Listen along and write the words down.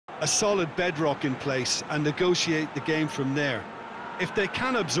a solid bedrock in place and negotiate the game from there. If they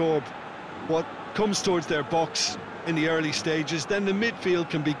can absorb what comes towards their box in the early stages, then the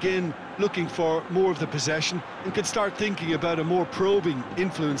midfield can begin looking for more of the possession and can start thinking about a more probing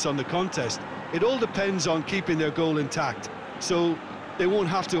influence on the contest. It all depends on keeping their goal intact, so they won't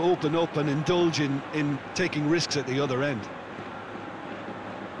have to open up and indulge in taking risks at the other end.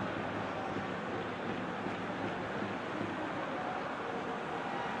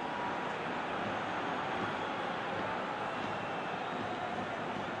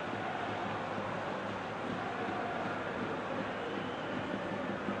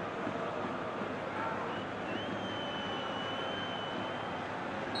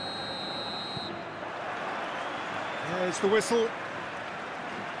 There's the whistle.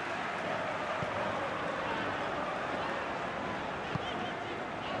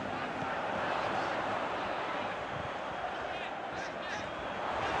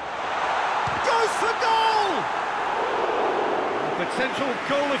 Goes for goal! Potential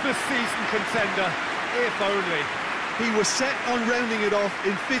goal of the season contender, if only. He was set on rounding it off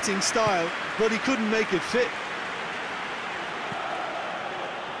in fitting style, but he couldn't make it fit.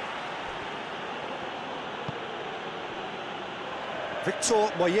 Victor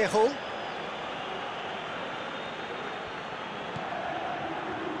Mollejo.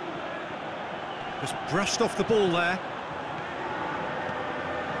 Just brushed off the ball there.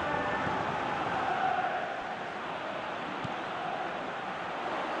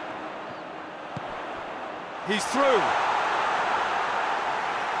 He's through.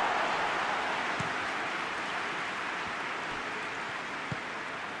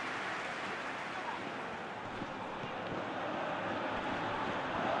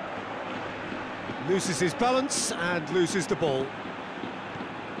 Loses his balance and loses the ball.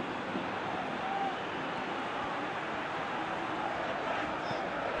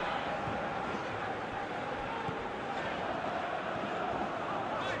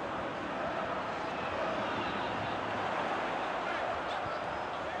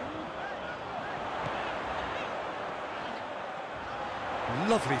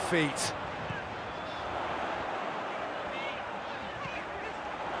 Lovely feet.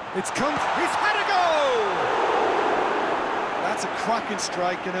 It's come, he's had a go! That's a cracking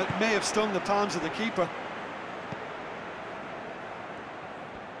strike, and it may have stung the palms of the keeper.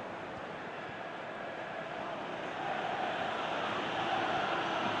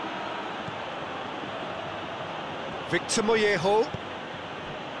 Victor Mollejo.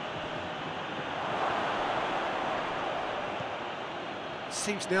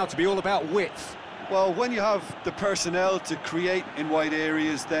 Seems now to be all about width. Well, when you have the personnel to create in wide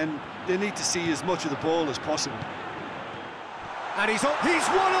areas, then they need to see as much of the ball as possible. And he's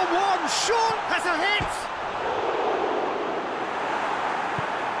one-on-one. Sean has a hit.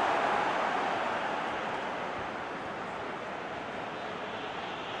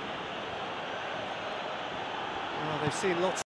 Well, they've seen lots.